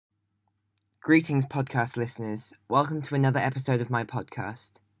Greetings, podcast listeners. Welcome to another episode of my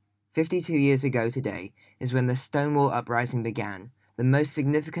podcast. 52 years ago today is when the Stonewall Uprising began, the most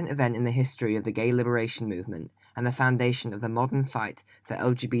significant event in the history of the gay liberation movement and the foundation of the modern fight for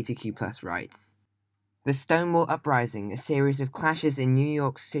LGBTQ+ rights. The Stonewall Uprising, a series of clashes in New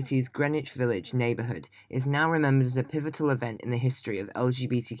York City's Greenwich Village neighborhood, is now remembered as a pivotal event in the history of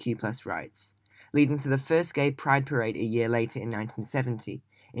LGBTQ+ rights, leading to the first gay pride parade a year later in 1970.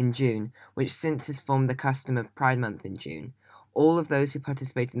 In June, which since has formed the custom of Pride Month in June. All of those who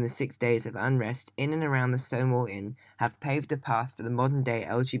participated in the 6 days of unrest in and around the Stonewall Inn have paved a path for the modern-day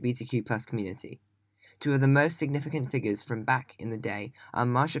LGBTQ+ community. Two of the most significant figures from back in the day are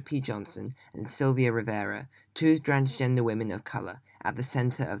Marsha P. Johnson and Sylvia Rivera, two transgender women of color, at the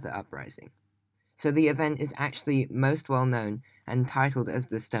center of the uprising. So the event is actually most well known and titled as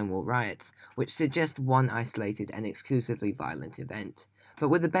the Stonewall Riots, which suggest one isolated and exclusively violent event. But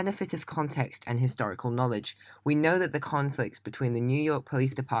with the benefit of context and historical knowledge, we know that the conflicts between the New York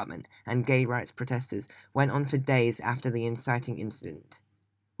Police Department and gay rights protesters went on for days after the inciting incident.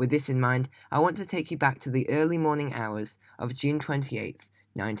 With this in mind, I want to take you back to the early morning hours of June 28,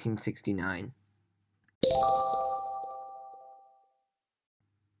 1969.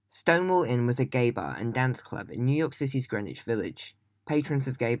 Stonewall Inn was a gay bar and dance club in New York City's Greenwich Village. Patrons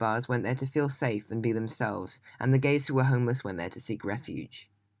of gay bars went there to feel safe and be themselves, and the gays who were homeless went there to seek refuge.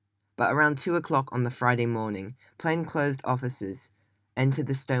 But around 2 o'clock on the Friday morning, plainclothes officers entered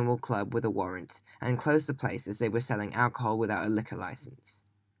the Stonewall Club with a warrant and closed the place as they were selling alcohol without a liquor license.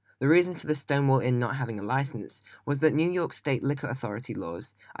 The reason for the Stonewall Inn not having a license was that New York State Liquor Authority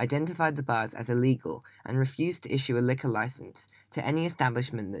laws identified the bars as illegal and refused to issue a liquor license to any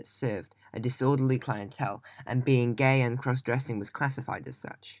establishment that served a disorderly clientele, and being gay and cross-dressing was classified as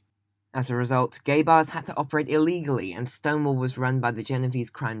such. As a result, gay bars had to operate illegally, and Stonewall was run by the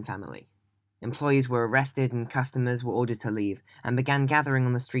Genovese crime family. Employees were arrested and customers were ordered to leave, and began gathering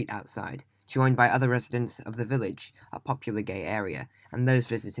on the street outside, joined by other residents of the village, a popular gay area, and those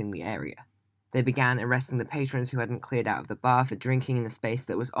visiting the area. They began arresting the patrons who hadn't cleared out of the bar for drinking in a space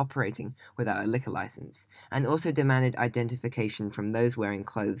that was operating without a liquor license, and also demanded identification from those wearing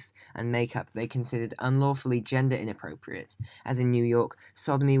clothes and makeup they considered unlawfully gender inappropriate, as in New York,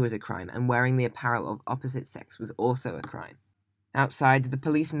 sodomy was a crime, and wearing the apparel of opposite sex was also a crime. Outside, the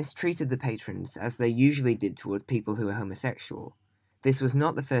police mistreated the patrons, as they usually did towards people who were homosexual. This was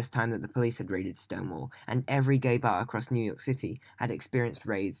not the first time that the police had raided Stonewall, and every gay bar across New York City had experienced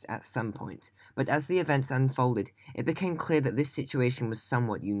raids at some point, but as the events unfolded, it became clear that this situation was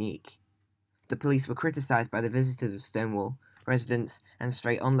somewhat unique. The police were criticized by the visitors of Stonewall, residents, and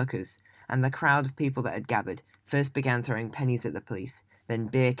straight onlookers, and the crowd of people that had gathered first began throwing pennies at the police, then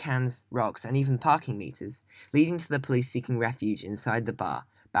beer cans, rocks, and even parking meters, leading to the police seeking refuge inside the bar,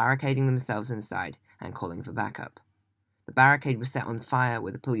 barricading themselves inside, and calling for backup. The barricade was set on fire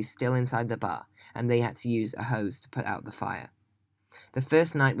with the police still inside the bar, and they had to use a hose to put out the fire. The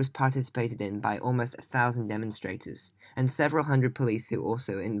first night was participated in by almost 1,000 demonstrators, and several hundred police who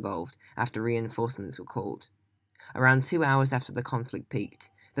also involved after reinforcements were called. Around 2 hours after the conflict peaked,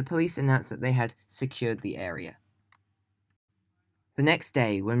 the police announced that they had secured the area. The next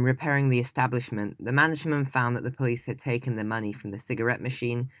day, when repairing the establishment, the management found that the police had taken the money from the cigarette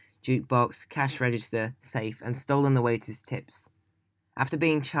machine, jukebox, cash register, safe, and stolen the waiters' tips. After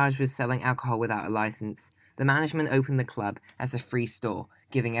being charged with selling alcohol without a license, the management opened the club as a free store,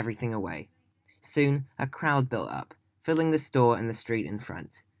 giving everything away. Soon, a crowd built up, filling the store and the street in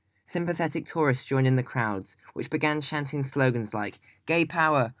front. Sympathetic tourists joined in the crowds, which began chanting slogans like, "Gay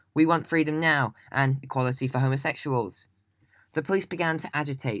power, we want freedom now," and "Equality for homosexuals." The police began to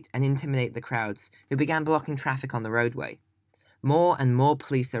agitate and intimidate the crowds, who began blocking traffic on the roadway. More and more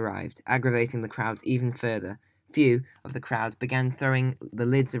police arrived, aggravating the crowds even further. Few of the crowd began throwing the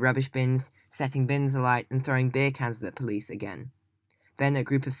lids of rubbish bins, setting bins alight, and throwing beer cans at the police again. Then a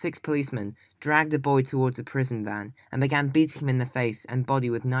group of 6 policemen dragged a boy towards a prison van and began beating him in the face and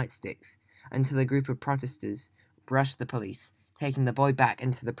body with nightsticks, until a group of protesters brushed the police, taking the boy back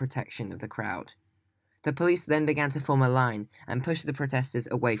into the protection of the crowd. The police then began to form a line and push the protesters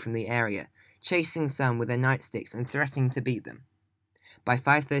away from the area, chasing some with their nightsticks and threatening to beat them. By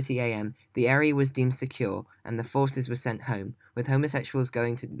 5:30 a.m., the area was deemed secure and the forces were sent home, with homosexuals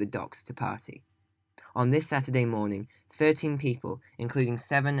going to the docks to party. On this Saturday morning, 13 people, including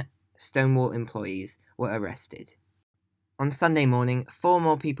 7 Stonewall employees, were arrested. On Sunday morning, 4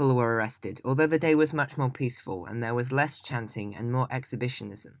 more people were arrested, although the day was much more peaceful and there was less chanting and more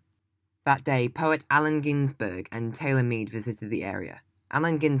exhibitionism. That day, poet Allen Ginsberg and Taylor Mead visited the area.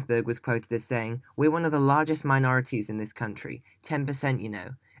 Allen Ginsberg was quoted as saying, "We're one of the largest minorities in this country, 10%,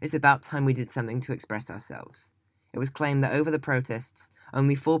 It's about time we did something to express ourselves. It was claimed that over the protests,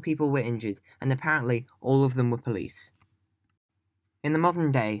 only 4 people were injured, and apparently all of them were police. In the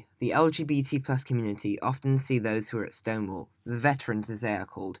modern day, the LGBT+ community often see those who are at Stonewall, the veterans as they are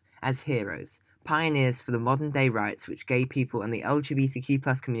called, as heroes, pioneers for the modern-day rights which gay people and the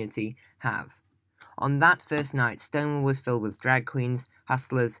LGBTQ+ community have. On that first night, Stonewall was filled with drag queens,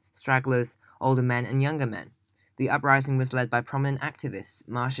 hustlers, stragglers, older men and younger men. The uprising was led by prominent activists,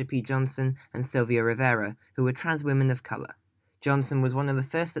 Marsha P. Johnson and Sylvia Rivera, who were trans women of color. Johnson was one of the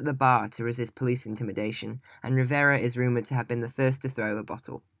first at the bar to resist police intimidation, and Rivera is rumored to have been the first to throw a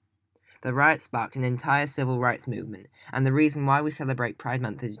bottle. The riot sparked an entire civil rights movement, and the reason why we celebrate Pride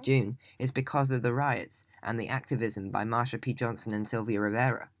Month as June is because of the riots and the activism by Marsha P. Johnson and Sylvia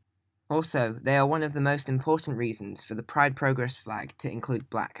Rivera. Also, they are one of the most important reasons for the Pride Progress flag to include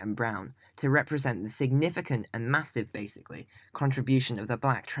black and brown, to represent the significant and massive, basically, contribution of the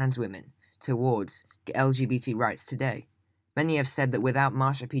black trans women towards LGBT rights today. Many have said that without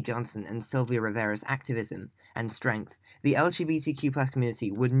Marsha P. Johnson and Sylvia Rivera's activism and strength, the LGBTQ+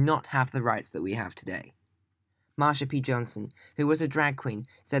 community would not have the rights that we have today. Marsha P. Johnson, who was a drag queen,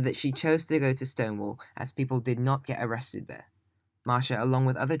 said that she chose to go to Stonewall as people did not get arrested there. Marsha, along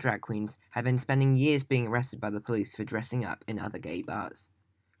with other drag queens, had been spending years being arrested by the police for dressing up in other gay bars.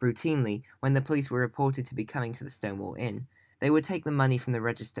 Routinely, when the police were reported to be coming to the Stonewall Inn, they would take the money from the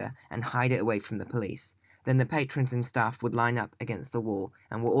register and hide it away from the police. Then the patrons and staff would line up against the wall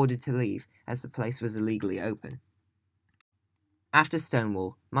and were ordered to leave as the place was illegally open. After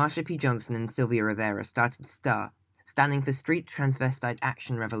Stonewall, Marsha P. Johnson and Sylvia Rivera started STAR, standing for Street Transvestite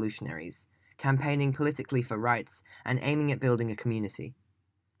Action Revolutionaries, campaigning politically for rights and aiming at building a community.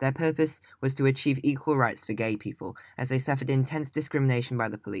 Their purpose was to achieve equal rights for gay people, as they suffered intense discrimination by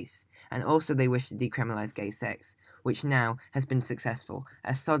the police, and also they wished to decriminalize gay sex, which now has been successful,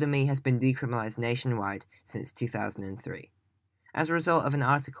 as sodomy has been decriminalized nationwide since 2003. As a result of an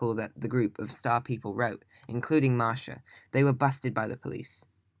article that the group of STAR people wrote, including Marsha, they were busted by the police.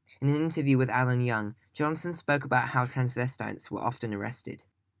 In an interview with Alan Young, Johnson spoke about how transvestites were often arrested.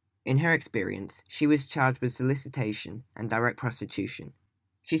 In her experience, she was charged with solicitation and direct prostitution.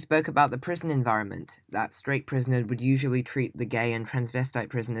 She spoke about the prison environment, that straight prisoners would usually treat the gay and transvestite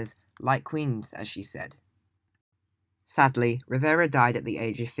prisoners like queens, as she said. Sadly, Rivera died at the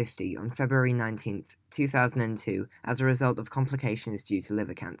age of 50 on February 19, 2002, as a result of complications due to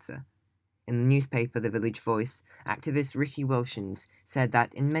liver cancer. In the newspaper The Village Voice, activist Ricky Wilshins said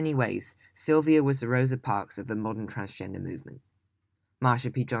that, in many ways, Sylvia was the Rosa Parks of the modern transgender movement.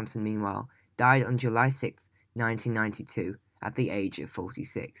 Marsha P. Johnson, meanwhile, died on July 6, 1992, at the age of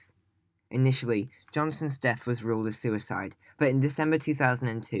 46. Initially, Johnson's death was ruled a suicide, but in December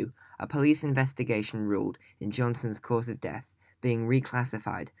 2002, a police investigation ruled in Johnson's cause of death, being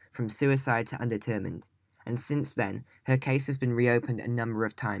reclassified from suicide to undetermined, and since then, her case has been reopened a number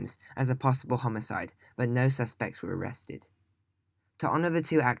of times as a possible homicide, but no suspects were arrested. To honour the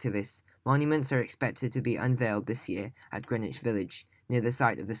two activists, monuments are expected to be unveiled this year at Greenwich Village, near the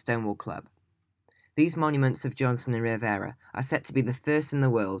site of the Stonewall Club. These monuments of Johnson and Rivera are set to be the first in the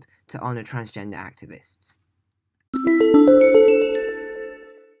world to honour transgender activists.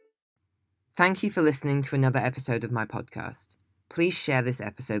 Thank you for listening to another episode of my podcast. Please share this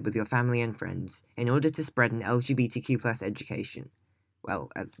episode with your family and friends in order to spread an LGBTQ+ education. Well,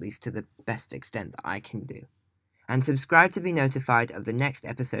 at least to the best extent that I can do. And subscribe to be notified of the next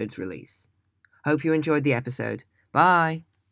episode's release. Hope you enjoyed the episode. Bye!